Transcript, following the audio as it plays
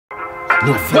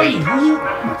No, wait,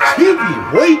 TV,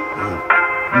 wait.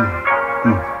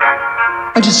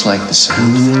 I just like the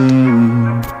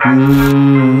sound.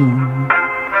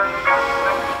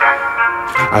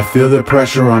 I feel the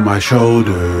pressure on my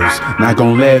shoulders, not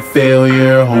gonna let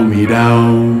failure hold me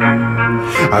down.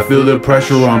 I feel the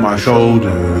pressure on my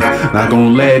shoulders, not gonna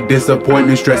let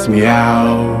disappointment stress me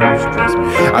out.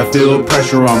 I feel the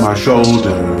pressure on my shoulders,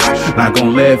 not gonna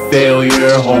let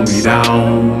failure hold me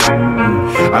down.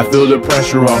 I feel the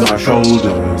pressure on my shoulders,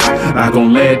 not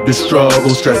gonna let the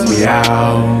struggle stress me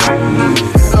out.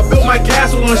 I built my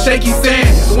castle on shaky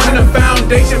sand, so when the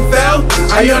foundation fell,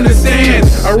 I understand.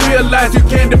 I realize you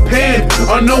can't depend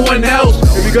on no one else.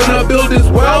 If you're gonna build this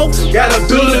wealth, gotta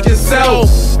build it yourself.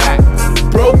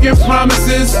 Broken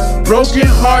promises, broken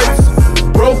hearts,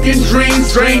 broken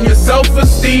dreams drain your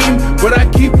self-esteem, but I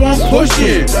keep on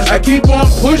pushing, I keep on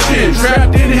pushing.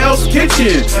 Trapped in Hell's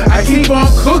Kitchen, I keep on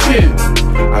cooking.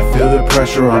 I feel the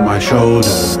pressure on my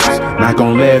shoulders, not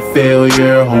gonna let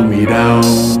failure hold me down.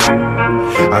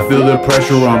 I feel the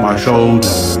pressure on my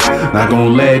shoulders, not gonna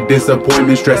let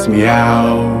disappointment stress me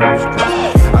out.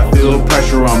 I feel the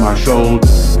pressure on my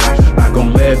shoulders, not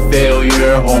gonna let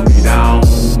failure hold me down.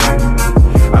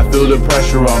 I feel the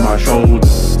pressure on my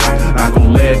shoulders, not gonna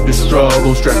let the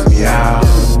struggle stress me out.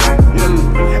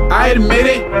 I admit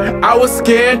it, I was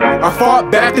scared. I fought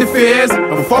back the fears,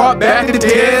 I fought back the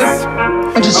tears.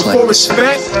 For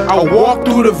respect, I walk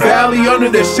through the valley under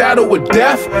the shadow of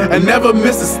death and never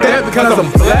miss a step because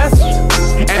I'm blessed.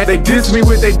 And they diss me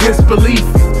with their disbelief.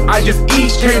 I just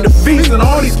eat, came to feast on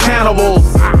all these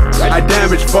cannibals. I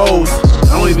damage foes,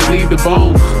 I don't even leave the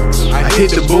bones. I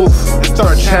hit the booth and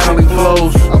start channeling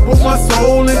flows. I put my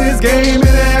soul in this game and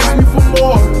they ask me for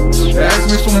more. They ask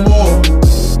me for more.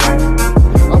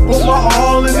 I put my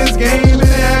all in this game and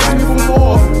they ask me for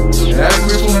more. They ask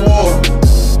me for more.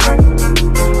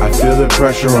 I feel the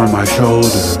pressure on my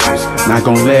shoulders, not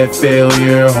gonna let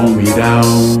failure hold me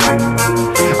down.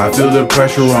 I feel the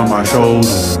pressure on my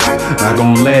shoulders, not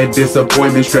gonna let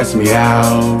disappointment stress me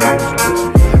out.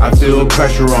 I feel the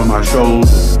pressure on my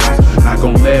shoulders, not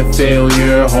gonna let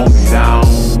failure hold me down.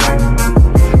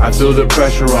 I feel the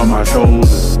pressure on my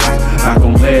shoulders, not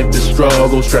gonna let the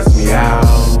struggle stress me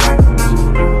out.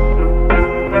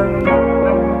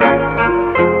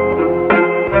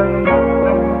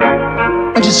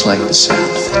 I just like the sound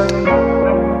of it.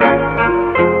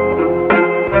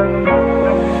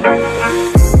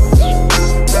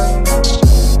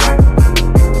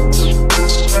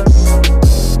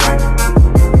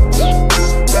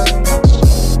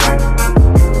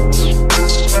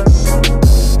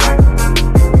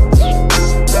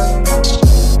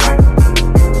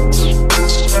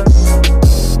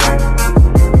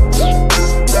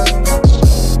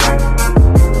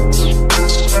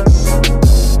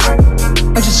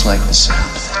 I just like the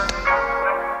sound.